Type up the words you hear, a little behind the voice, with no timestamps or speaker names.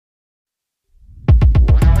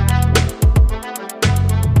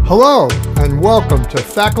Hello, and welcome to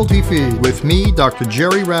Faculty Feed with me, Dr.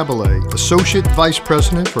 Jerry Rabelais, Associate Vice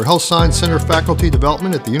President for Health Science Center Faculty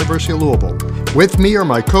Development at the University of Louisville. With me are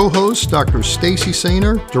my co-hosts, Dr. Stacy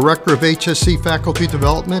Sainer, Director of HSC Faculty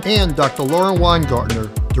Development, and Dr. Lauren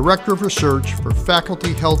Weingartner, Director of Research for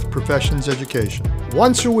Faculty Health Professions Education.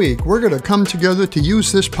 Once a week, we're going to come together to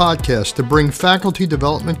use this podcast to bring faculty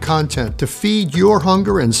development content to feed your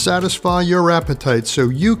hunger and satisfy your appetite so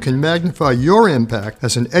you can magnify your impact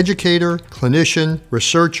as an educator, clinician,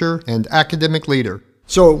 researcher, and academic leader.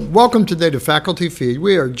 So, welcome today to Faculty Feed.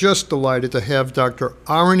 We are just delighted to have Dr.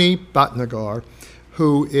 Aruni Bhatnagar,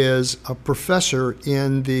 who is a professor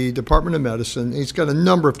in the Department of Medicine. He's got a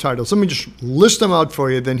number of titles. Let me just list them out for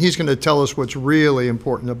you, then he's going to tell us what's really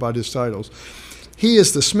important about his titles. He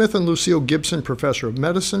is the Smith and Lucille Gibson Professor of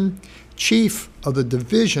Medicine, Chief of the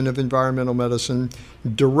Division of Environmental Medicine,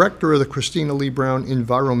 Director of the Christina Lee Brown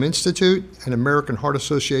Envirome Institute and American Heart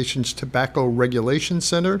Association's Tobacco Regulation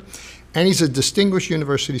Center, and he's a distinguished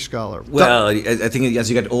university scholar. Well, I think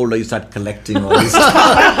as you get older, you start collecting all these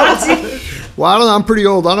titles. Well, I don't know. I'm pretty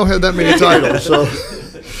old. I don't have that many titles.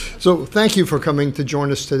 So thank you for coming to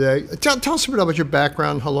join us today. Tell us a bit about your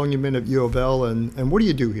background, how long you've been at U of L, and what do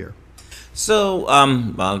you do here? So,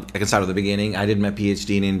 well, I can start at the beginning. I did my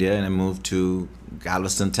PhD in India, and I moved to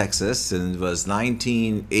Galveston, Texas, and it was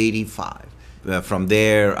 1985. From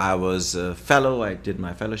there, I was a fellow. I did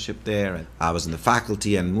my fellowship there. I was in the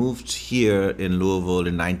faculty and moved here in Louisville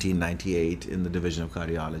in 1998 in the Division of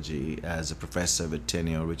Cardiology as a professor with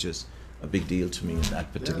tenure, which is a big deal to me at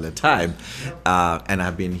that particular time. And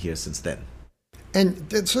I've been here since then.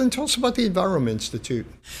 And so tell us about the Envirome Institute.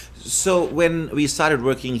 So when we started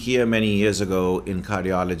working here many years ago in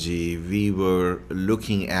cardiology, we were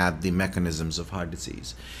looking at the mechanisms of heart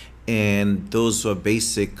disease. And those were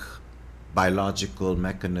basic biological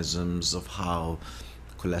mechanisms of how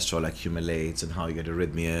cholesterol accumulates and how you get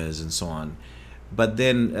arrhythmias and so on. But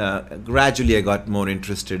then gradually I got more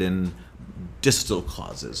interested in distal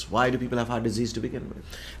causes. Why do people have heart disease to begin with?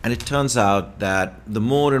 And it turns out that the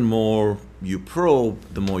more and more you probe,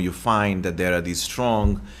 the more you find that there are these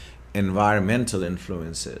strong environmental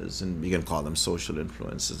influences, and you can call them social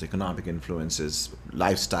influences, economic influences,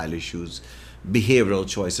 lifestyle issues, behavioral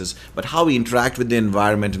choices, but how we interact with the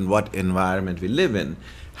environment and what environment we live in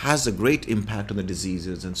has a great impact on the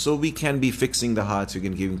diseases. And so we can be fixing the hearts, we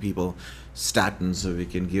can give people statins, or we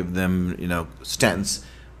can give them, stents,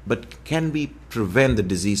 but can we prevent the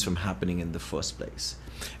disease from happening in the first place?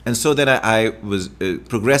 And so then I was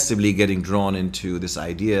progressively getting drawn into this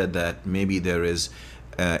idea that maybe there is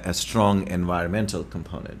a strong environmental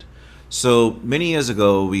component. So many years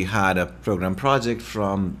ago, we had a program project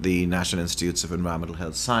from the National Institutes of Environmental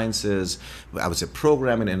Health Sciences. I was a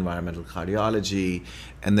program in environmental cardiology,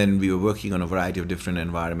 and then we were working on a variety of different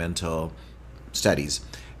environmental studies.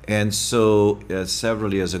 And so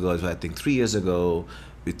several years ago, I think 3 years ago,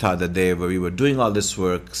 we thought that we were doing all this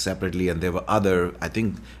work separately, and there were other, I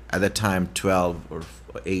think at that time, 12 or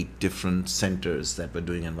 8 different centers that were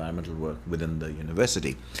doing environmental work within the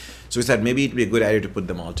university. So we said maybe it'd be a good idea to put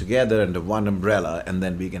them all together under one umbrella, and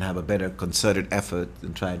then we can have a better concerted effort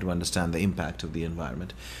in trying to understand the impact of the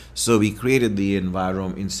environment. So we created the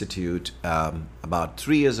Envirome Institute about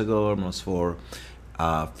 3 years ago, almost 4,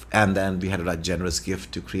 and then we had a generous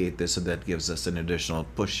gift to create this, so that gives us an additional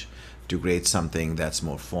push to create something that's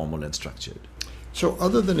more formal and structured. So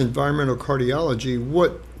other than environmental cardiology,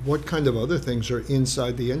 what kind of other things are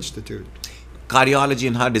inside the Institute? Cardiology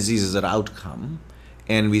and heart disease is an outcome,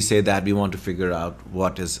 and we say that we want to figure out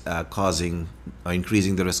what is causing or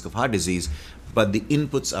increasing the risk of heart disease, but the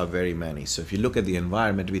inputs are very many. So if you look at the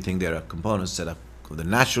environment, we think there are components that are the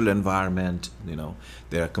natural environment,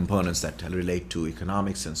 there are components that relate to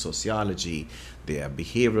economics and sociology, there are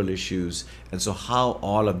behavioral issues, and so how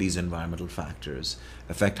all of these environmental factors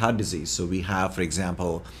affect heart disease. So we have, for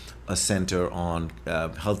example, a center on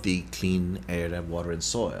healthy, clean air, water, and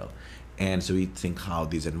soil. And so we think how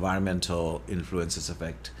these environmental influences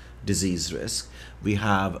affect disease risk. We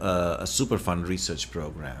have a Superfund research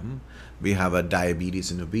program. We have a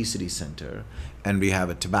diabetes and obesity center, and we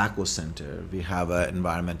have a tobacco center. We have an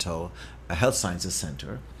environmental health sciences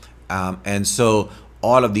center. And so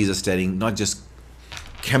all of these are studying not just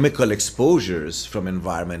chemical exposures from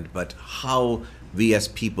environment, but how we as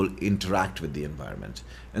people interact with the environment.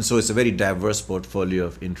 And so it's a very diverse portfolio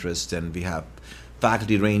of interest, and we have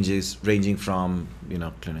faculty ranging from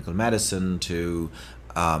clinical medicine to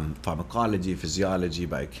pharmacology, physiology,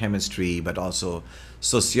 biochemistry, but also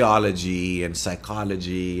sociology and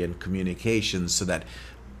psychology and communications, so that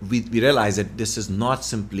we realize that this is not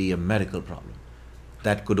simply a medical problem.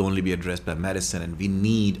 that could only be addressed by medicine, and we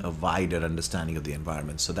need a wider understanding of the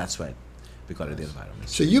environment. So that's why we call it the environment.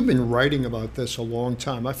 So you've been writing about this a long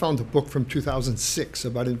time. I found a book from 2006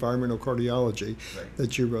 about environmental cardiology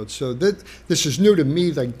that you wrote. So this is new to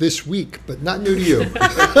me, like this week, but not new to you.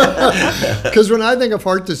 Because when I think of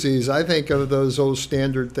heart disease, I think of those old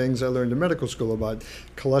standard things I learned in medical school about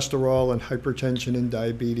cholesterol and hypertension and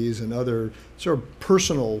diabetes and other sort of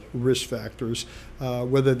personal risk factors,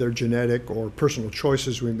 whether they're genetic or personal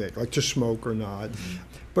choices we make, like to smoke or not.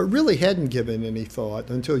 But really hadn't given any thought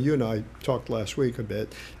until you and I talked last week a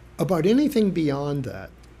bit about anything beyond that.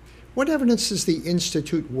 What evidence does the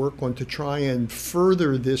Institute work on to try and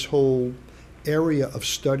further this whole area of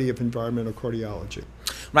study of environmental cardiology?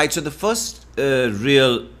 Right, so the first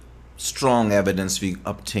real strong evidence we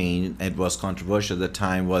obtained, it was controversial at the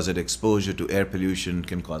time, was that exposure to air pollution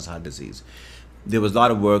can cause heart disease. There was a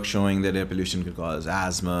lot of work showing that air pollution could cause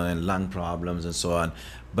asthma and lung problems and so on.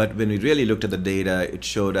 But when we really looked at the data, it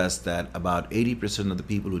showed us that about 80% of the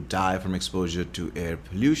people who die from exposure to air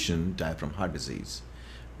pollution die from heart disease,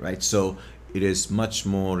 right? So it is much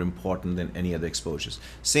more important than any other exposures.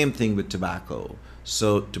 Same thing with tobacco.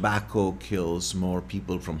 So tobacco kills more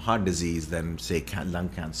people from heart disease than, say, lung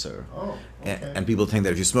cancer. Oh, okay. And people think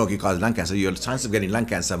that if you smoke, you cause lung cancer. Your chances of getting lung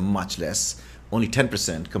cancer are much less, only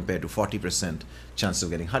 10% compared to 40% chance of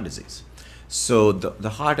getting heart disease. So the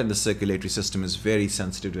heart and the circulatory system is very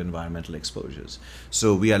sensitive to environmental exposures.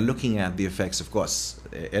 So we are looking at the effects, of course,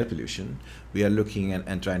 air pollution. We are looking at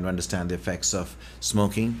and trying to understand the effects of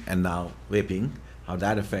smoking and now vaping, how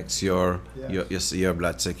that affects your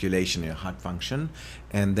blood circulation, your heart function.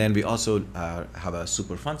 And then we also have a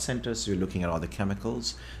Superfund center, so we're looking at all the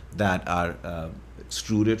chemicals that are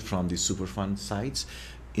extruded from the Superfund sites.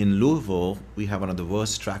 In Louisville, we have one of the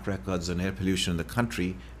worst track records on air pollution in the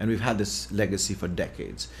country, and we've had this legacy for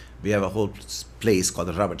decades. We have a whole place called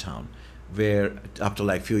the Rubber Town, where up to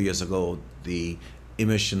like a few years ago, the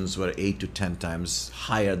emissions were 8 to 10 times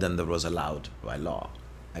higher than there was allowed by law.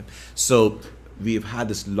 Right? So we've had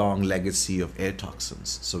this long legacy of air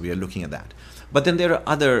toxins, so we are looking at that. But then there are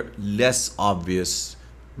other less obvious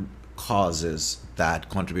causes that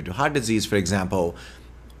contribute to heart disease. For example,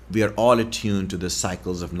 we are all attuned to the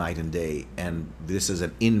cycles of night and day, and this is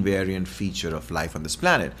an invariant feature of life on this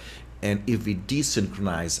planet. And if we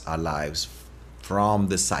desynchronize our lives from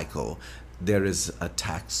the cycle, there is a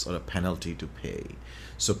tax or a penalty to pay.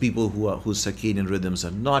 So people whose circadian rhythms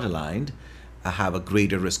are not aligned have a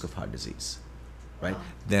greater risk of heart disease, right?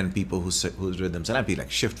 Than people whose rhythms are not, be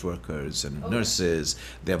like shift workers and nurses.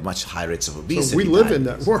 They have much higher rates of obesity. So we live in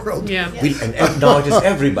that world. Yeah. And now it is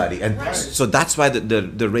everybody. And so that's why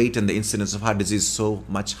the rate and the incidence of heart disease is so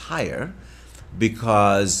much higher,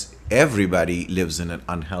 because everybody lives in an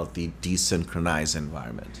unhealthy, desynchronized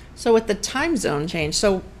environment. So with the time zone change,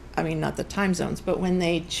 not the time zones, but when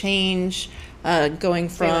they change going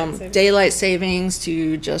from daylight savings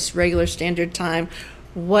to just regular standard time,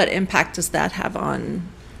 what impact does that have on?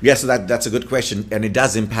 Yes, so that's a good question, and it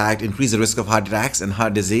does increase the risk of heart attacks and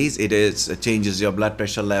heart disease. It changes your blood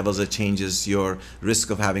pressure levels, it changes your risk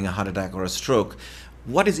of having a heart attack or a stroke.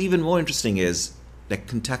 What is even more interesting is, like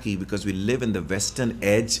Kentucky, because we live in the western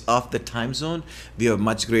edge of the time zone, we have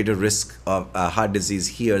much greater risk of heart disease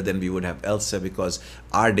here than we would have elsewhere, because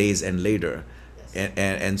our days end later. Yes.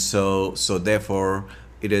 And so therefore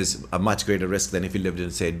it is a much greater risk than if you lived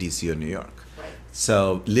in, say, DC or New York.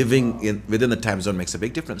 So living within the time zone makes a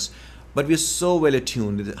big difference. But we're so well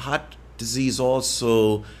attuned. Heart disease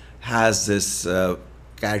also has this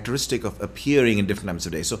characteristic of appearing in different times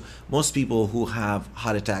of day. So most people who have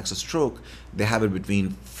heart attacks or stroke, they have it between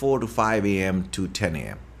 4 to 5 a.m. to 10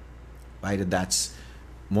 a.m. Right? And that's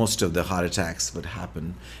most of the heart attacks would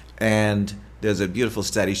happen. And there's a beautiful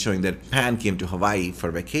study showing that Japan came to Hawaii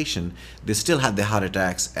for vacation. They still had their heart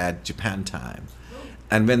attacks at Japan time.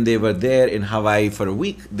 And when they were there in Hawaii for a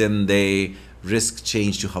week, then they risk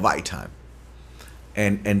changed to Hawaii time.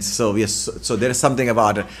 And so so there is something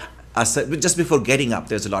about just before getting up,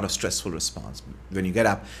 there's a lot of stressful response. When you get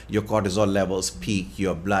up, your cortisol levels peak,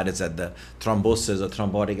 your blood is at the thrombosis or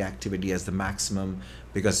thrombotic activity as the maximum,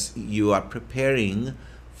 because you are preparing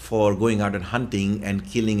for going out and hunting and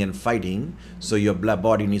killing and fighting. So your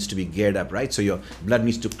body needs to be geared up, right? So your blood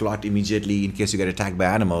needs to clot immediately in case you get attacked by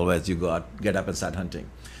an animal as you get up and start hunting.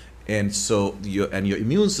 And so your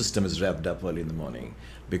immune system is revved up early in the morning,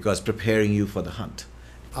 because preparing you for the hunt.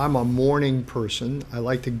 I'm a morning person. I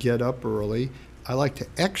like to get up early. I like to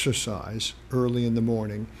exercise early in the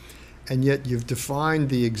morning. And yet you've defined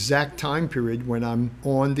the exact time period when I'm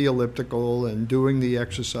on the elliptical and doing the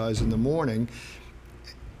exercise in the morning.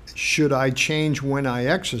 Should I change when I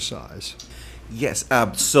exercise? Yes.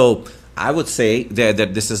 So I would say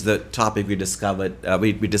that this is the topic we discovered,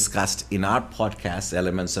 we discussed in our podcast,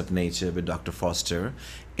 Elements of Nature, with Dr. Foster.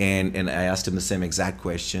 And I asked him the same exact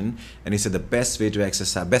question. And he said the best way to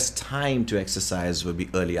exercise, best time to exercise would be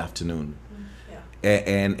early afternoon.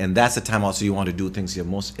 And that's the time also you want to do things you're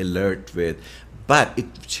most alert with. But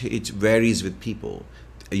it varies with people.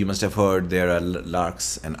 You must have heard there are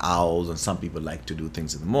larks and owls, and some people like to do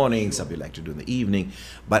things in the morning, some people like to do in the evening.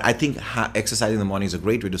 But I think exercising in the morning is a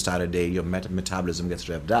great way to start a day. Your metabolism gets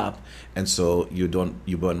revved up, and so you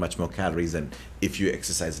burn much more calories than if you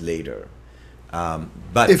exercise later.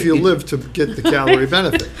 But if you live to get the calorie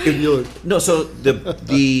benefit. If you live. No, so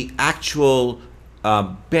the actual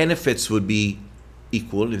benefits would be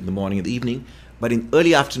equal in the morning and the evening, but in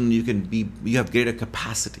early afternoon you have greater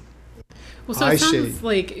capacity. Well, so it sounds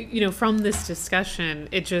like, from this discussion,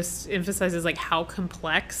 it just emphasizes like how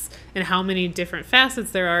complex and how many different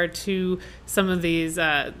facets there are to some of these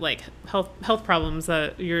like health problems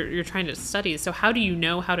that you're trying to study. So how do you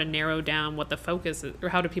know how to narrow down what the focus is, or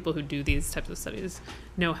how do people who do these types of studies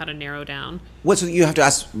know how to narrow down? Well, so you have to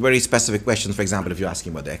ask very specific questions. For example, if you're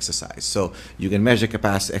asking about the exercise, so you can measure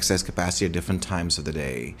exercise capacity at different times of the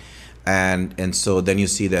day. And so then you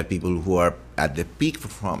see that people who are at their peak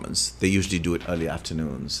performance, they usually do it early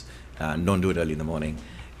afternoons, don't do it early in the morning.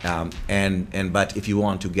 But if you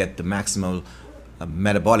want to get the maximal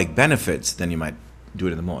metabolic benefits, then you might do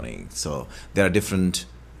it in the morning. So there are different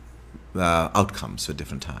outcomes for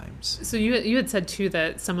different times. So you had said too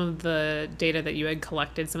that some of the data that you had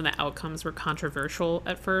collected, some of the outcomes were controversial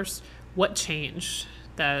at first. What changed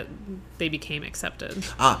that they became accepted?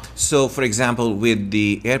 So for example, with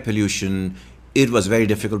the air pollution, it was very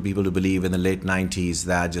difficult for people to believe in the late 90s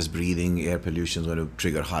that just breathing air pollution is going to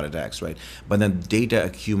trigger heart attacks, right? But then data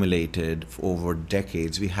accumulated over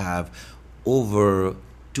decades. We have over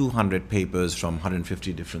 200 papers from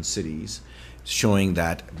 150 different cities showing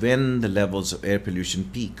that when the levels of air pollution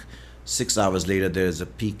peak, 6 hours later there's a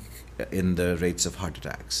peak in the rates of heart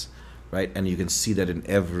attacks. Right, and you can see that in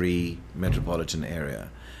every metropolitan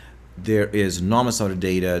area. There is enormous amount of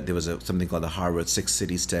data. There was something called the Harvard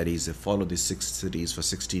 6-city studies. They followed these 6 cities for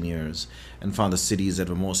 16 years and found the cities that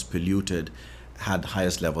were most polluted had the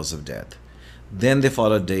highest levels of death. Then they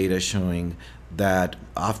followed data showing that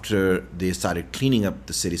after they started cleaning up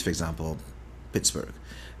the cities, for example, Pittsburgh,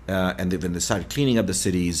 when they started cleaning up the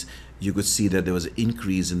cities, you could see that there was an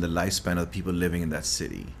increase in the lifespan of people living in that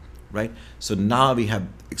city. Right? So now we have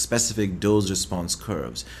specific dose response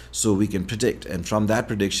curves. So we can predict, and from that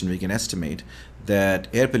prediction we can estimate that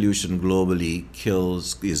air pollution globally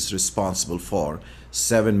is responsible for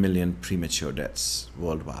 7 million premature deaths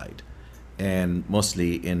worldwide, and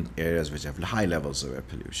mostly in areas which have high levels of air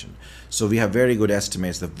pollution. So we have very good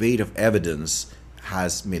estimates. The weight of evidence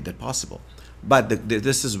has made that possible. But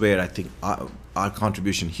this is where I think our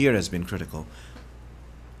contribution here has been critical.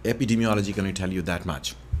 Epidemiology can only tell you that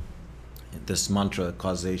much. This mantra,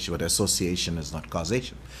 causation, but association is not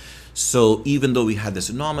causation. So even though we had this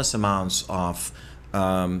enormous amounts of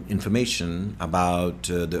information about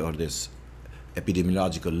this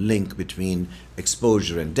epidemiological link between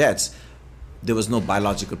exposure and deaths, there was no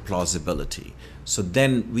biological plausibility. So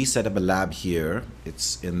then we set up a lab here,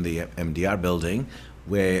 it's in the MDR building,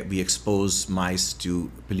 where we expose mice to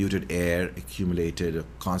polluted air accumulated,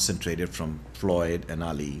 concentrated from Floyd and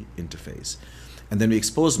Ali interface. And then we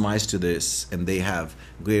expose mice to this, and they have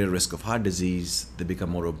greater risk of heart disease. They become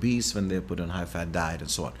more obese when they're put on high-fat diet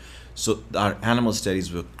and so on. So our animal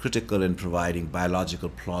studies were critical in providing biological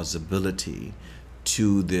plausibility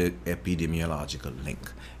to the epidemiological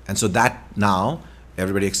link. And so that now,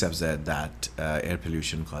 everybody accepts that air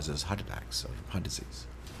pollution causes heart attacks or heart disease.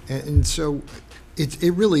 And so it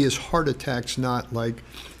really is heart attacks, not like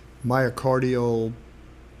myocardial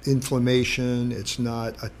inflammation. It's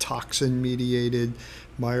not a toxin-mediated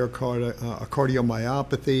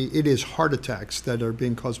cardiomyopathy. It is heart attacks that are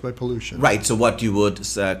being caused by pollution. Right. So what you would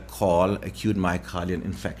call acute myocardial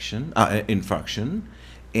infarction,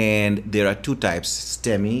 and there are two types: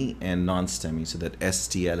 STEMI and non-STEMI. So that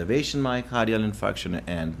ST elevation myocardial infarction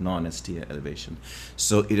and non-ST elevation.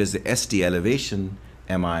 So it is the ST elevation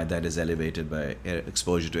MI that is elevated by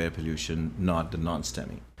exposure to air pollution, not the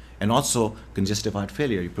non-STEMI. And also, congestive heart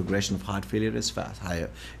failure, your progression of heart failure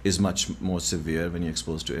is much more severe when you're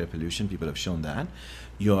exposed to air pollution. People have shown that.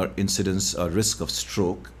 Your incidence or risk of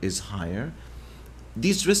stroke is higher.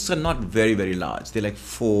 These risks are not very, very large. They're like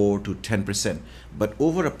 4 to 10%. But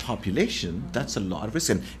over a population, that's a lot of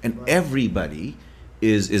risk. And everybody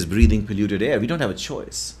is breathing polluted air. We don't have a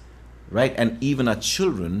choice, right? And even our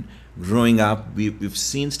children growing up, we've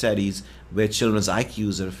seen studies where children's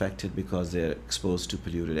IQs are affected because they're exposed to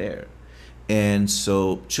polluted air. And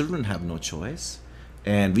so children have no choice,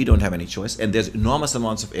 and we don't have any choice, and there's enormous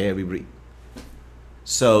amounts of air we breathe.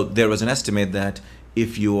 So there was an estimate that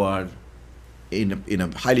if you are in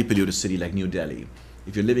a highly polluted city like New Delhi,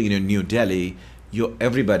 if you're living in New Delhi,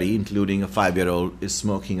 everybody, including a 5-year-old, is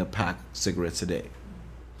smoking a pack of cigarettes a day.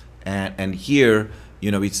 And here,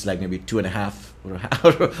 it's like maybe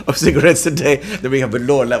 2.5 of cigarettes a day. Then we have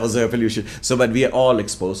lower levels of air pollution. So, but we are all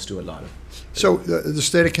exposed to a lot of. So the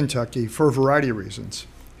state of Kentucky, for a variety of reasons,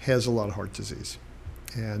 has a lot of heart disease.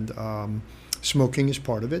 And smoking is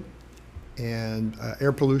part of it. And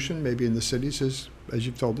air pollution, maybe in the cities, is, as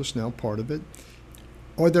you've told us now, part of it.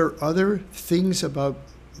 Are there other things about,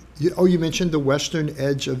 you mentioned the western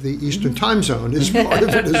edge of the Eastern time zone is part of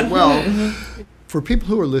it as well. For people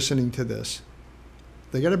who are listening to this,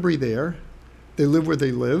 they got to breathe air. They live where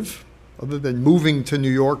they live, other than moving to New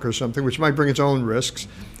York or something, which might bring its own risks.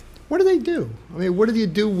 What do they do? I mean, what do you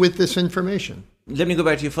do with this information? Let me go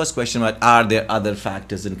back to your first question about are there other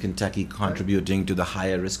factors in Kentucky contributing to the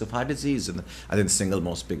higher risk of heart disease? And I think the single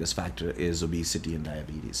most biggest factor is obesity and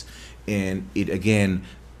diabetes. And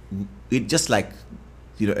it just like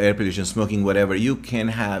air pollution, smoking, whatever, you can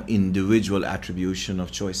have individual attribution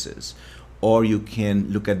of choices, or you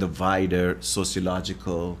can look at the wider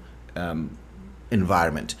sociological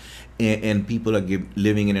environment. And people are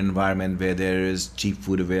living in an environment where there is cheap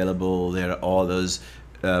food available, there are all those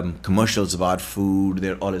commercials about food,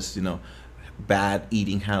 there are all this, bad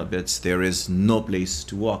eating habits, there is no place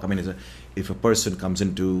to walk. I mean, if a person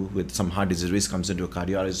with some heart disease risk comes into a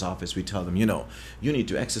cardiologist's office, we tell them, you need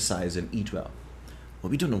to exercise and eat well. Well,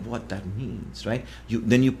 we don't know what that means, right?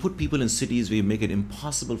 Then you put people in cities where you make it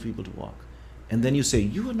impossible for people to walk. And then you say,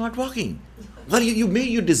 you are not walking. Well,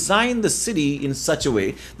 you design the city in such a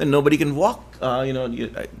way that nobody can walk,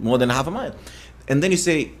 more than half a mile. And then you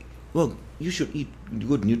say, well, you should eat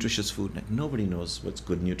good nutritious food. Like, nobody knows what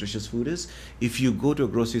good nutritious food is. If you go to a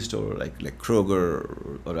grocery store like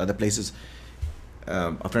Kroger or other places,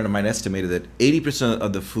 a friend of mine estimated that 80%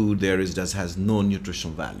 of the food there has no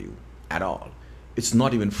nutritional value at all. It's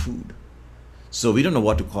not even food. So we don't know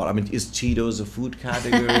what to call. I mean, is Cheetos a food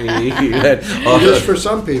category? Just for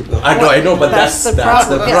some people. I know, but that's the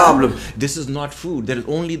problem. Yeah. This is not food. There is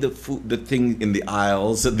only the thing in the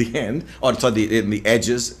aisles at the end, in the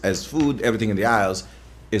edges as food. Everything in the aisles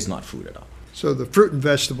is not food at all. So the fruit and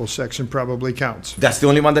vegetable section probably counts. That's the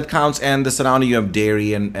only one that counts, and the surrounding, you have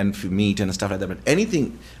dairy and meat and stuff like that. But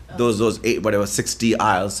anything, those 60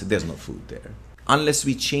 aisles, there's no food there. Unless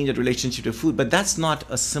we change that relationship to food. But that's not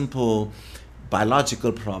a simple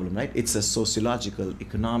biological problem, right? It's a sociological,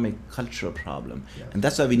 economic, cultural problem. Yes. And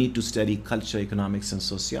that's why we need to study culture, economics, and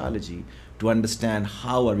sociology to understand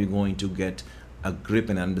how are we going to get a grip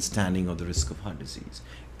and understanding of the risk of heart disease.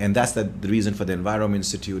 And that's the reason for the Environment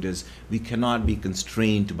Institute is we cannot be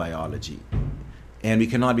constrained to biology. And we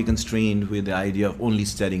cannot be constrained with the idea of only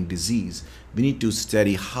studying disease. We need to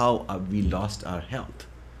study how we lost our health,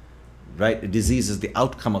 right? A disease is the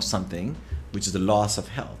outcome of something, which is the loss of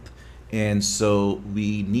health. And so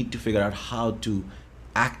we need to figure out how to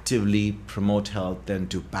actively promote health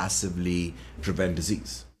and to passively prevent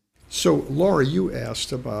disease. So, Laura, you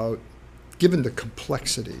asked about, given the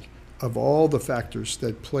complexity of all the factors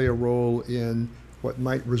that play a role in what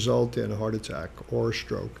might result in a heart attack or a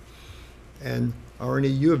stroke. And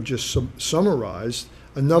Arnie, you have just summarized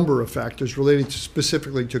a number of factors relating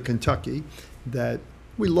specifically to Kentucky that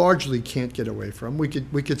we largely can't get away from. We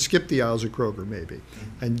could skip the aisles of Kroger maybe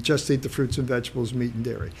and just eat the fruits and vegetables, meat and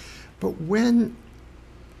dairy. But when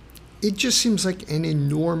it just seems like an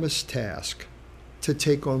enormous task to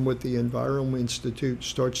take on what the Environment Institute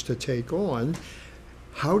starts to take on,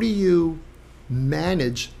 how do you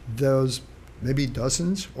manage those maybe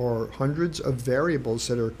dozens or hundreds of variables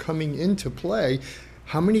that are coming into play?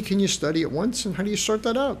 How many can you study at once, and how do you sort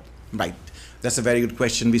that out? Right. That's a very good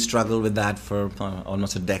question. We struggled with that for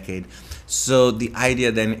almost a decade. So the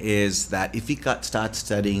idea then is that if we start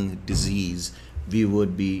studying disease, we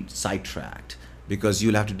would be sidetracked because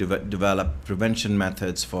you'll have to develop prevention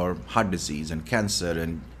methods for heart disease and cancer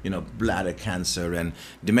and bladder cancer and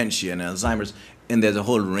dementia and Alzheimer's. And there's a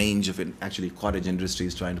whole range of cottage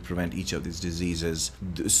industries trying to prevent each of these diseases.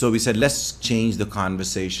 So we said, let's change the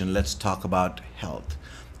conversation. Let's talk about health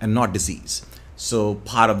and not disease. So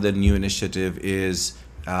part of the new initiative is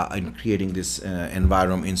in creating this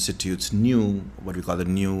Environment Institute's what we call the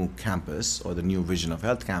new campus or the new Vision of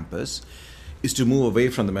Health campus, is to move away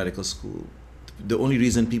from the medical school. The only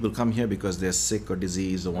reason people come here because they're sick or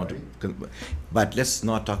diseased or want to, but let's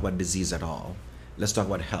not talk about disease at all. Let's talk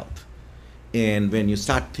about health. And when you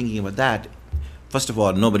start thinking about that, first of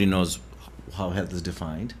all, nobody knows how health is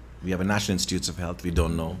defined. We have a National Institutes of Health. We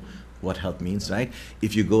don't know what health means, right?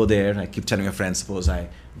 If you go there, I keep telling my friends, suppose I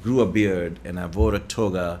grew a beard and I wore a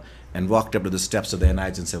toga and walked up to the steps of the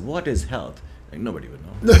NIH and said, what is health? Like, nobody would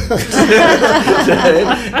know.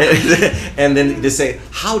 And then they say,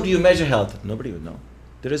 how do you measure health? Nobody would know.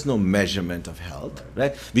 There is no measurement of health,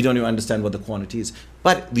 right? We don't even understand what the quantity is.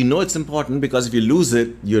 But we know it's important because if you lose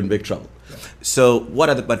it, you're in big trouble. Yeah. So what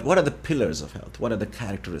are the pillars of health? What are the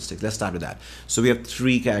characteristics? Let's start with that. So we have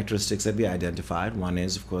 3 characteristics that we identified. One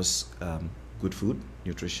is, of course, good food,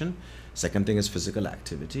 nutrition. Second thing is physical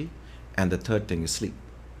activity. And the third thing is sleep.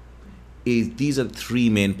 These are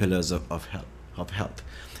 3 main pillars of health.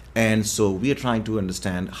 And so we are trying to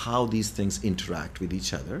understand how these things interact with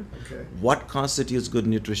each other. Okay. What constitutes good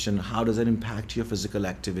nutrition? How does that impact your physical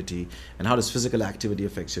activity? And how does physical activity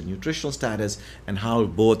affect your nutritional status? And how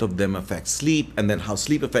both of them affect sleep? And then how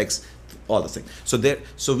sleep affects all the things.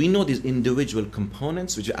 So we know these individual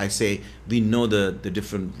components, which I say we know the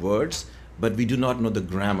different words, but we do not know the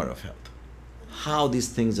grammar of health. How these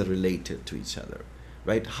things are related to each other,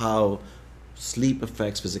 right? How sleep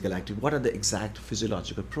affects physical activity. What are the exact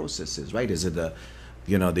physiological processes, right? Is it the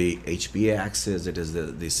HPA axis? It is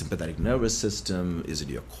the sympathetic nervous system? Is it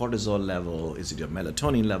your cortisol level? Is it your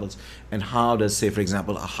melatonin levels? And how does, say, for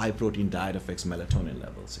example, a high protein diet affects melatonin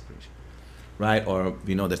level secretion, right? Or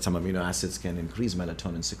we know that some amino acids can increase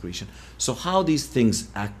melatonin secretion. So how these things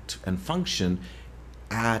act and function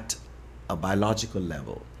at a biological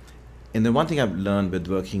level. And the one thing I've learned with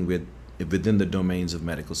working within the domains of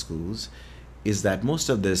medical schools is that most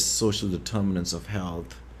of this social determinants of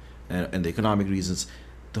health and the economic reasons,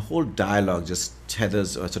 the whole dialogue just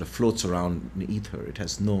tethers or sort of floats around in ether. It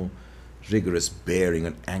has no rigorous bearing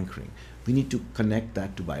and anchoring. We need to connect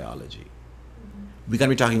that to biology. We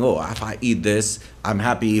can't be talking, if I eat this, I'm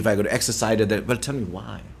happy. If I go to exercise, well, tell me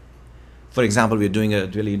why. For example, we're doing a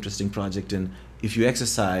really interesting project, and if you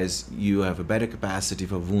exercise, you have a better capacity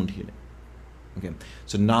for wound healing. Okay,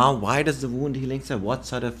 so now why does the wound healing say what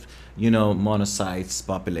sort of monocytes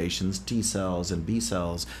populations, T cells and B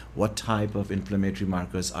cells, what type of inflammatory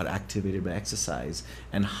markers are activated by exercise,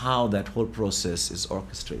 and how that whole process is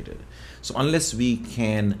orchestrated. So unless we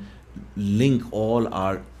can link all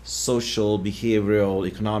our social, behavioral,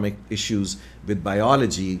 economic issues with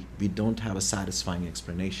biology, we don't have a satisfying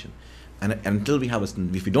explanation. And until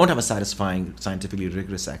if we don't have a satisfying, scientifically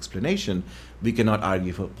rigorous explanation, we cannot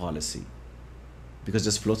argue for policy, because it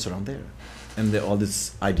just floats around there. And there are all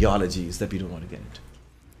these ideologies that we don't want to get into.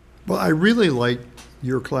 Well, I really like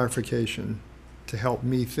your clarification to help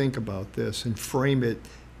me think about this and frame it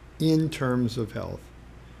in terms of health,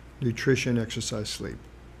 nutrition, exercise, sleep,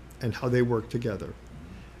 and how they work together.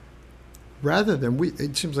 Rather than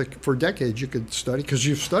it seems like for decades you could study, because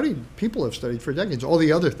people have studied for decades, all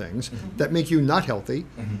the other things that make you not healthy.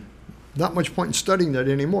 Not much point in studying that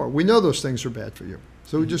anymore. We know those things are bad for you.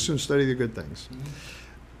 So we just soon study the good things.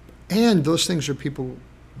 And those things are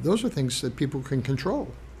things that people can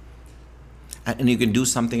control. And you can do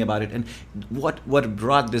something about it. And what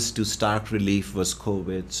brought this to stark relief was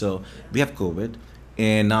COVID. So we have COVID,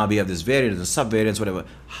 and now we have this variant, the subvariants, whatever.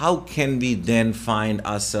 How can we then find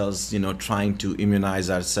ourselves, trying to immunize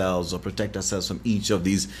ourselves or protect ourselves from each of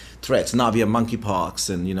these threats? Now we have monkeypox,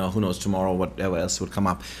 and who knows tomorrow whatever else would come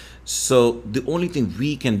up. So the only thing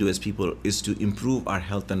we can do as people is to improve our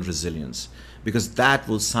health and resilience, because that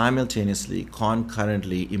will simultaneously,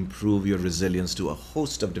 concurrently improve your resilience to a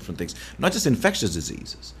host of different things, not just infectious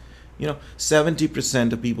diseases.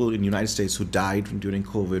 70% of people in the United States who died during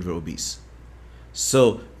COVID were obese.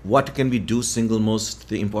 So what can we do?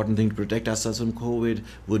 The important thing to protect ourselves from COVID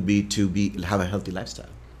would be to have a healthy lifestyle,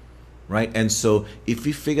 right? And so if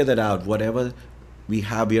we figure that out, whatever we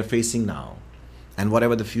are facing now, and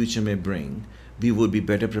whatever the future may bring, we would be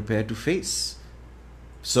better prepared to face.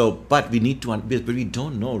 So, but we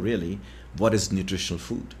don't know really what is nutritional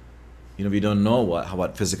food. We don't know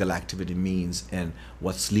what physical activity means and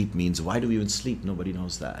what sleep means. Why do we even sleep? Nobody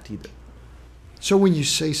knows that either. So when you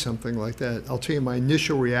say something like that, I'll tell you my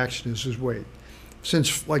initial reaction is wait.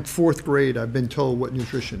 Since like 4th grade, I've been told what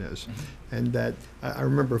nutrition is. And that I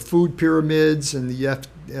remember food pyramids and the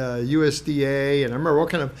USDA, and I remember all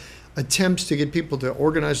kind of attempts to get people to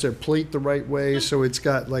organize their plate the right way, so it's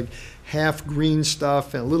got like half green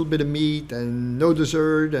stuff and a little bit of meat and no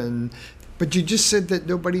dessert. But you just said that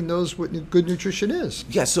nobody knows what good nutrition is.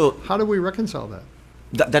 Yeah. So how do we reconcile that?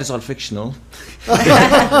 That is all fictional.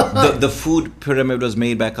 The food pyramid was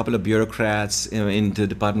made by a couple of bureaucrats in the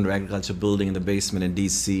Department of Agriculture building in the basement in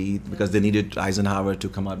D.C. because they needed Eisenhower to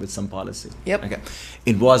come out with some policy. Yep. Okay.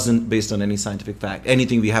 It wasn't based on any scientific fact.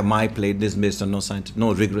 Anything we have my plate is based on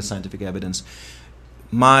no rigorous scientific evidence.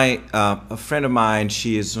 A friend of mine,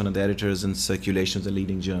 she is one of the editors in Circulation, the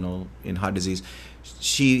leading journal in heart disease.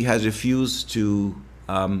 She has refused to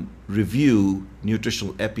review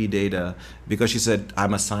nutritional epi data because she said,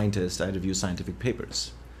 I'm a scientist, I review scientific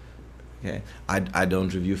papers. Okay, I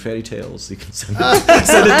don't review fairy tales. You can send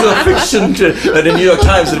it to a fiction to the New York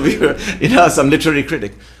Times reviewer, some literary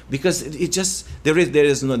critic, because there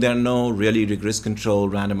are no really rigorous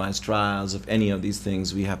controlled randomized trials of any of these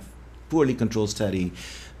things. We have poorly controlled study.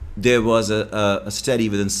 There was a study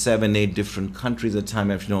within 7-8 different countries at the time.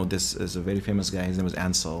 This is a very famous guy. His name was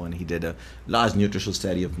Ansel, and he did a large nutritional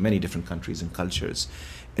study of many different countries and cultures.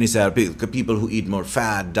 And he said people who eat more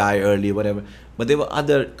fat die early, whatever. But there were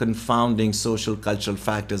other confounding social, cultural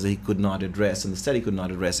factors that he could not address, and the study could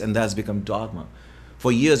not address, and that's become dogma.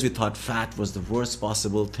 For years, we thought fat was the worst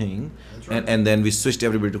possible thing, right. and then we switched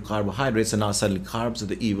everybody to carbohydrates, and now suddenly carbs are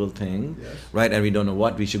the evil thing, yes. Right? And we don't know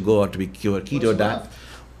what we should go out to be keto diet.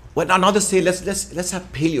 Well, now they say let's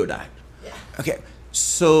have paleo diet. Yeah. Okay,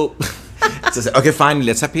 so okay, fine,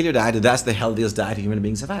 let's have paleo diet. That's the healthiest diet human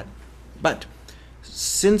beings have had. But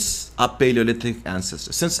since our Paleolithic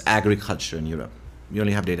ancestors, since agriculture in Europe, we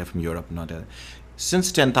only have data from Europe, not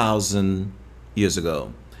since 10,000 years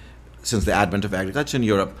ago, since the advent of agriculture in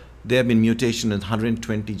Europe, there have been mutations in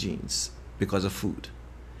 120 genes because of food.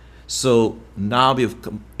 So now we've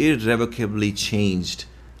irrevocably changed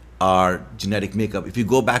our genetic makeup. If you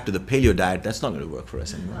go back to the paleo diet, that's not going to work for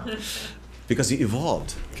us anymore. Because you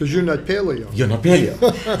evolved. Because you're not paleo. You're not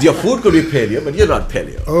paleo. Your food could be paleo, but you're not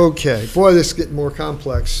paleo. Okay. Boy, this is getting more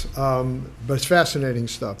complex. But it's fascinating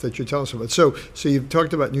stuff that you're telling us about. So you've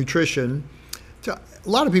talked about nutrition. A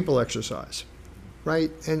lot of people exercise,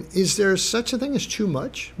 right? And is there such a thing as too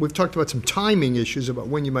much? We've talked about some timing issues about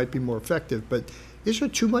when you might be more effective, but is there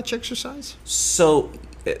too much exercise? So,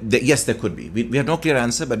 yes, there could be. We have no clear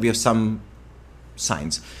answer, but we have some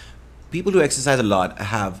signs. People who exercise a lot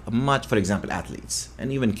have for example, athletes,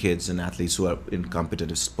 and even kids and athletes who are in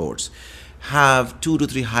competitive sports, have 2 to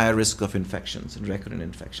 3 higher risk of infections and recurrent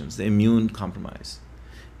infections, the immune compromise.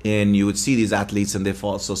 And you would see these athletes and they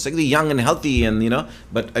fall so sick, they're young and healthy, and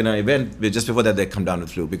but in an event, just before that, they come down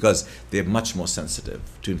with flu because they're much more sensitive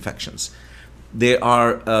to infections. There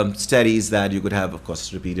are studies that you could have, of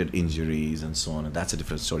course, repeated injuries and so on, and that's a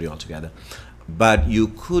different story altogether. But you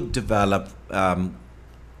could develop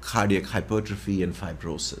cardiac hypertrophy and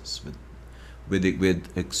fibrosis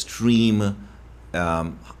with extreme,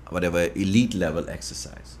 elite level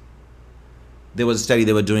exercise. There was a study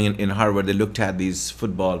they were doing in Harvard. They looked at these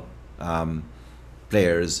football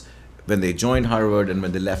players when they joined Harvard and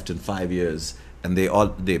when they left in 5 years, and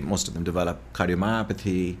most of them developed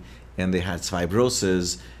cardiomyopathy and they had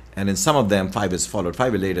fibrosis, and in some of them 5 years followed.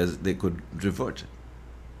 5 years later they could revert.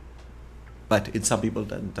 But in some people,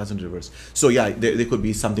 it doesn't reverse. So yeah, there could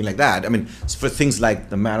be something like that. I mean, for things like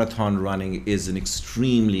the marathon running is an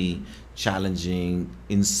extremely challenging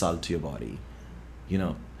insult to your body,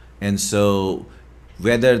 And so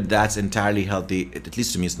whether that's entirely healthy, at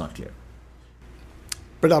least to me, it's not clear.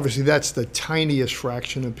 But obviously that's the tiniest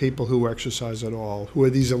fraction of people who exercise at all, who are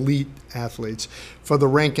these elite athletes. For the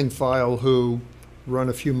rank and file who run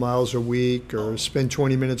a few miles a week or spend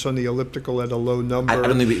 20 minutes on the elliptical at a low number. I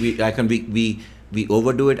don't think we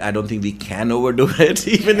overdo it. I don't think we can overdo it,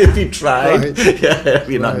 even if we tried. Right.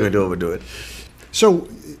 We're not going to overdo it. So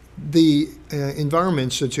the Environment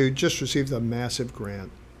Institute just received a massive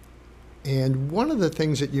grant. And one of the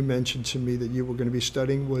things that you mentioned to me that you were going to be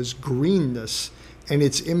studying was greenness and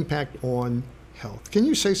its impact on health. Can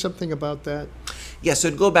you say something about that? Yeah, so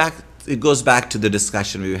it goes back to the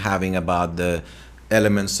discussion we were having about the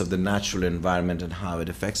elements of the natural environment and how it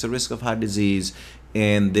affects the risk of heart disease.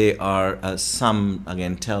 And there are some,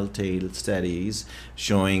 again, telltale studies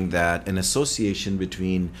showing that an association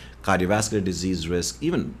between cardiovascular disease risk,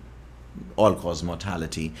 even all-cause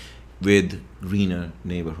mortality, with greener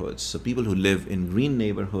neighborhoods. So people who live in green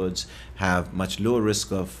neighborhoods have much lower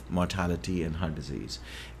risk of mortality and heart disease.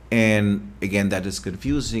 And again, that is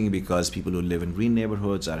confusing because people who live in green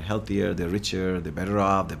neighborhoods are healthier, they're richer, they're better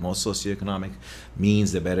off, they're more socioeconomic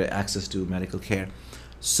means, they're better access to medical care.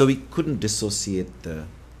 So we couldn't dissociate the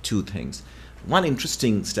two things. One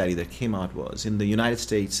interesting study that came out was in the United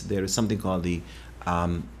States, there is something called the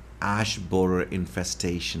ash borer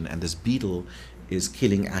infestation, and this beetle is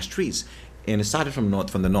killing ash trees. And it started from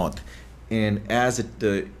the north. And as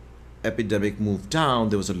epidemic moved down,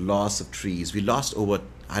 there was a loss of trees. We lost over,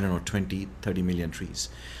 20, 30 million trees.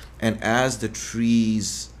 And as the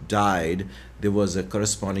trees died, there was a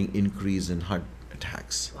corresponding increase in heart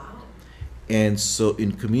attacks. Wow. And so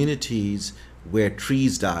in communities where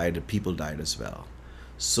trees died, people died as well.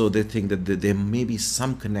 So they think that there may be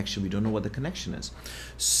some connection. We don't know what the connection is.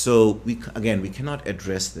 So we cannot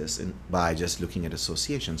address this by just looking at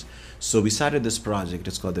associations. So we started this project.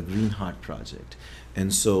 It's called the Green Heart Project.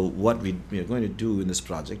 And so what we are going to do in this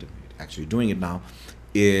project, and we're actually doing it now,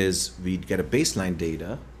 is we get a baseline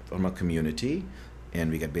data from a community,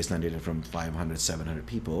 and we get baseline data from 500, 700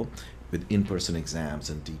 people with in-person exams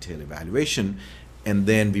and detailed evaluation. And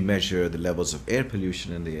then we measure the levels of air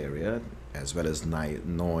pollution in the area, as well as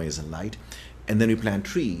noise and light. And then we plant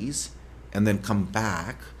trees, and then come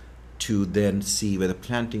back to then see whether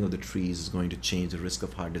planting of the trees is going to change the risk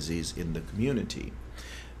of heart disease in the community.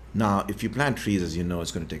 Now, if you plant trees, as you know,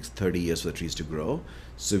 it's going to take 30 years for the trees to grow.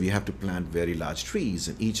 So we have to plant very large trees,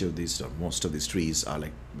 and each of these, most of these trees are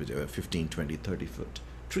like 15, 20, 30-foot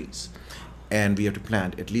trees. And we have to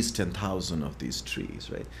plant at least 10,000 of these trees,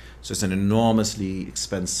 right? So it's an enormously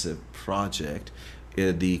expensive project.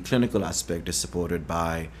 The clinical aspect is supported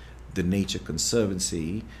by the Nature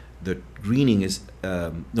Conservancy. The greening is,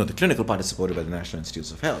 the clinical part is supported by the National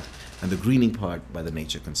Institutes of Health, and the greening part by the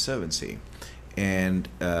Nature Conservancy. And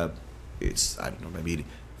it's, maybe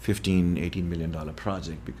 $15-18 million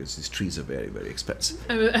project, because these trees are very, very expensive.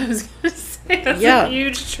 I was going to say, that's a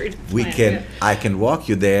huge tree to plant. I can walk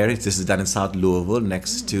you there. This is done in South Louisville,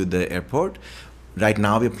 next to the airport. Right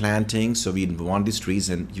now we're planting, so we want these trees,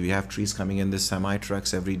 and you have trees coming in the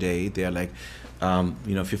semi-trucks every day. They are like,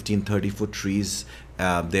 15, 30-foot trees.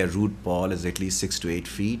 Their root ball is at least 6 to 8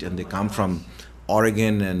 feet, and they come from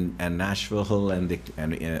Oregon and Nashville and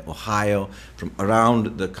Ohio. From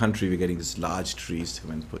around the country, we're getting these large trees to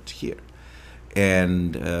come and put here.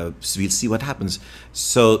 And so we'll see what happens.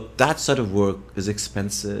 So that sort of work is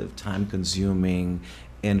expensive, time-consuming,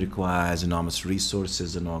 and requires enormous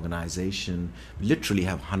resources and organization. We literally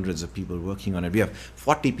have hundreds of people working on it. We have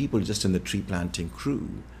 40 people just in the tree planting crew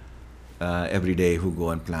every day who go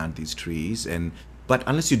and plant these trees. But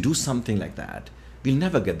unless you do something like that, we'll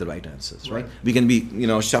never get the right answers, right? We can be,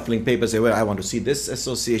 shuffling papers, say, well, I want to see this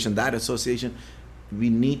association, that association.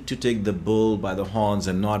 We need to take the bull by the horns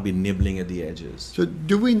and not be nibbling at the edges. So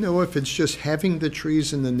do we know if it's just having the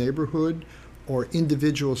trees in the neighborhood, or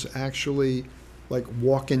individuals actually like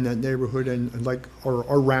walk in that neighborhood and or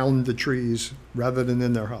around the trees rather than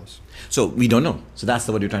in their house? So we don't know. So that's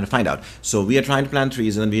what we're trying to find out. So we are trying to plant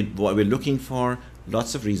trees, and we're looking for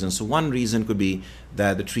lots of reasons. So one reason could be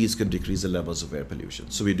that the trees could decrease the levels of air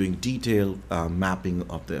pollution. So we're doing detailed mapping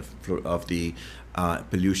of the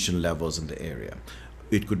pollution levels in the area.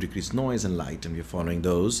 It could decrease noise and light, and we're following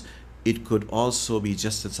those. It could also be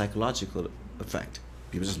just a psychological effect.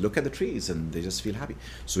 People just look at the trees and they just feel happy.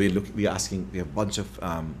 So we have a bunch of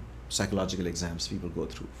psychological exams people go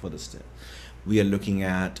through for this. We are looking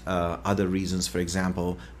at other reasons. For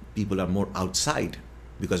example, people are more outside,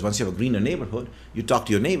 because once you have a greener neighborhood, you talk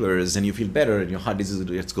to your neighbors and you feel better, and your heart disease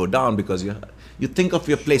rates go down because you think of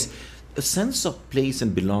your place. A sense of place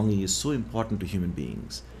and belonging is so important to human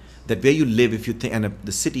beings, that where you live, if you think, and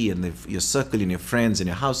the city and your circle and your friends and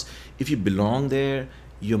your house, if you belong there,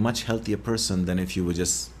 you're a much healthier person than if you were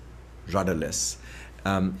just rudderless.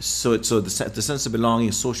 So the sense of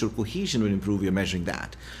belonging, social cohesion will improve. You're measuring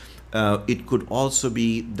that. It could also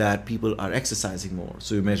be that people are exercising more.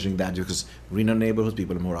 So we're measuring that, because greener neighborhoods,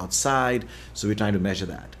 people are more outside. So we're trying to measure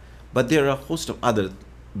that. But there are a host of other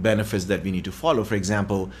benefits that we need to follow. For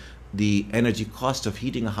example, the energy cost of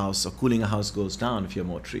heating a house or cooling a house goes down if you have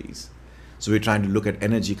more trees. So we're trying to look at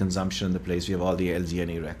energy consumption in the place. We have all the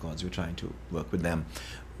LGNA records. We're trying to work with them.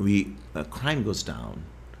 Crime goes down.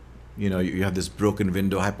 You have this broken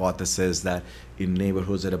window hypothesis that in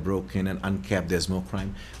neighborhoods that are broken and unkept, there's more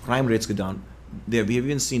crime. Crime rates go down. We have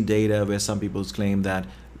even seen data where some people claim that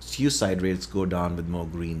suicide rates go down with more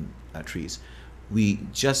green trees. We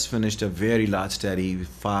just finished a very large study with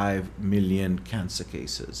 5 million cancer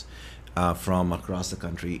cases from across the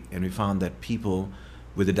country, and we found that people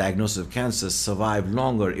with a diagnosis of cancer survive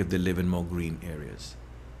longer if they live in more green areas,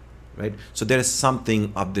 right? So there is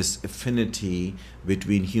something of this affinity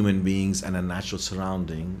between human beings and a natural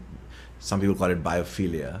surrounding. Some people call it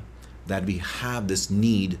biophilia, that we have this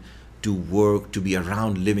need to work, to be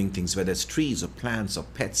around living things, whether it's trees or plants or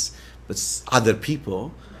pets, but other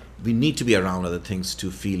people. We need to be around other things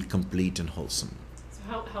to feel complete and wholesome.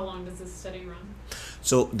 So how long does this study run?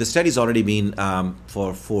 So the study's already been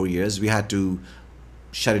for 4 years. We had to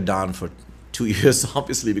shut it down for 2 years,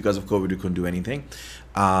 obviously, because of COVID, we couldn't do anything.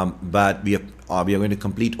 But we are going to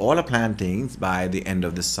complete all our plantings by the end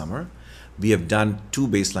of this summer. We have done 2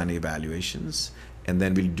 baseline evaluations, and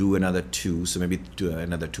then we'll do another 2, so maybe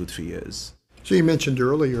another 2-3 years. So you mentioned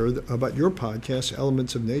earlier about your podcast,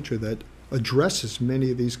 Elements of Nature, that addresses many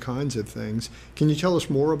of these kinds of things. Can you tell us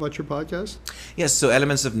more about your podcast? Yes, so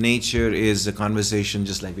Elements of Nature is a conversation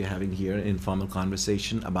just like we're having here, informal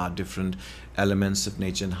conversation about different elements of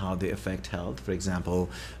nature and how they affect health. For example,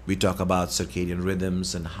 we talk about circadian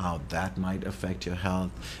rhythms and how that might affect your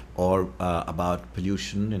health, or about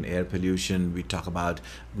pollution and air pollution. We talk about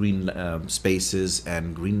green spaces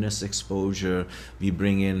and greenness exposure. We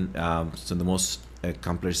bring in some of the most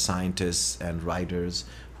accomplished scientists and writers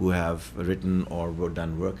who have written or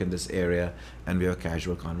done work in this area, and we have a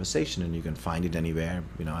casual conversation, and you can find it anywhere,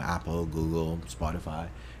 Apple, Google, Spotify.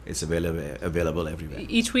 It's available everywhere.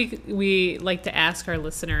 Each week we like to ask our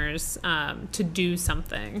listeners to do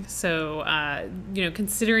something. So,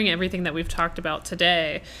 considering everything that we've talked about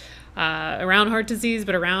today around heart disease,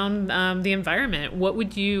 but around the environment, what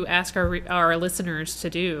would you ask our listeners to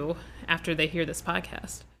do after they hear this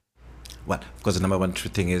podcast? Well, of course, the number one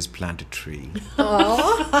thing is plant a tree.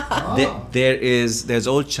 There's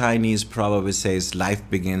old Chinese proverb which says life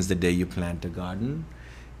begins the day you plant a garden.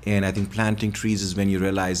 And I think planting trees is when you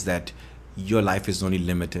realize that your life is only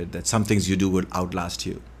limited, that some things you do will outlast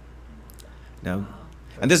you. And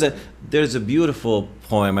there's a beautiful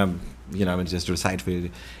poem, I'm just recite for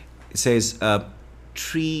you. It says,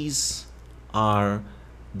 trees are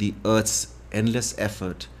the earth's endless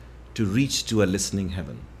effort to reach to a listening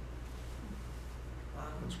heaven.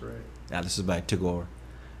 Yeah, this is by Tagore.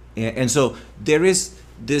 And so there is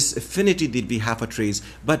this affinity that we have for trees,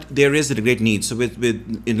 but there is a great need. So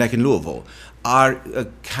like in Louisville, our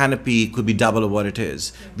canopy could be double of what it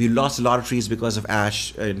is. We lost a lot of trees because of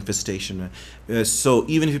ash infestation. So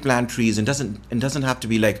even if you plant trees, it doesn't have to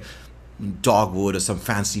be like dogwood or some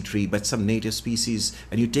fancy tree, but some native species,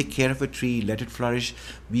 and you take care of a tree, let it flourish.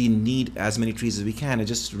 We need as many trees as we can. I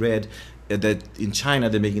just read that in China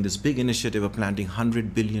they're making this big initiative of planting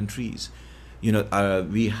 100 billion trees.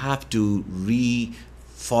 We have to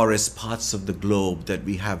reforest parts of the globe that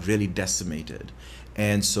we have really decimated,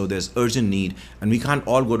 and so there's urgent need, and we can't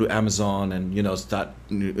all go to Amazon and start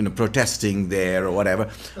protesting there or whatever,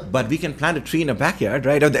 but we can plant a tree in a backyard,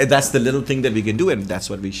 right? That's the little thing that we can do, and that's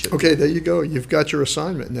what we should. Okay, there you go. You've got your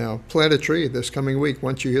assignment now. Plant a tree this coming week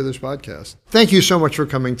once you hear this podcast. Thank you so much for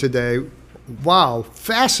coming today. Wow,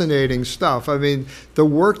 fascinating stuff. I mean, the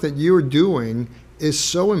work that you're doing is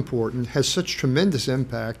so important, has such tremendous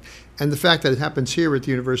impact, and the fact that it happens here at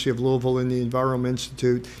the University of Louisville in the Environmental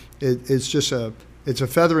Institute, it's a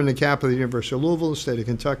feather in the cap of the University of Louisville, the state of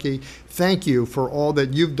Kentucky. Thank you for all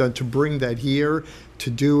that you've done to bring that here, to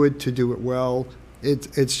do it well.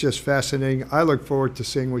 It's just fascinating. I look forward to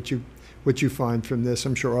seeing what you find from this.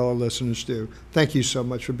 I'm sure all our listeners do. Thank you so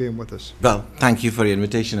much for being with us. Well, thank you for your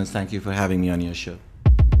invitation, and thank you for having me on your show.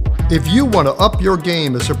 If you want to up your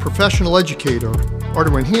game as a professional educator or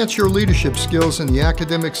to enhance your leadership skills in the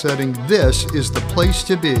academic setting, this is the place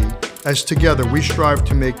to be. As together we strive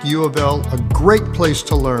to make U of L a great place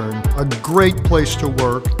to learn, a great place to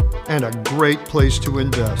work, and a great place to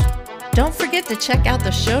invest. Don't forget to check out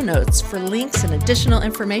the show notes for links and additional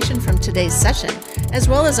information from today's session, as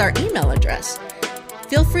well as our email address.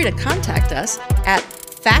 Feel free to contact us at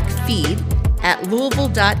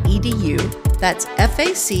facfeed@louisville.edu. That's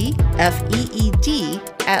FACFEED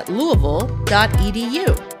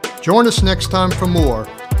 @louisville.edu. Join us next time for more,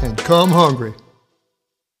 and come hungry.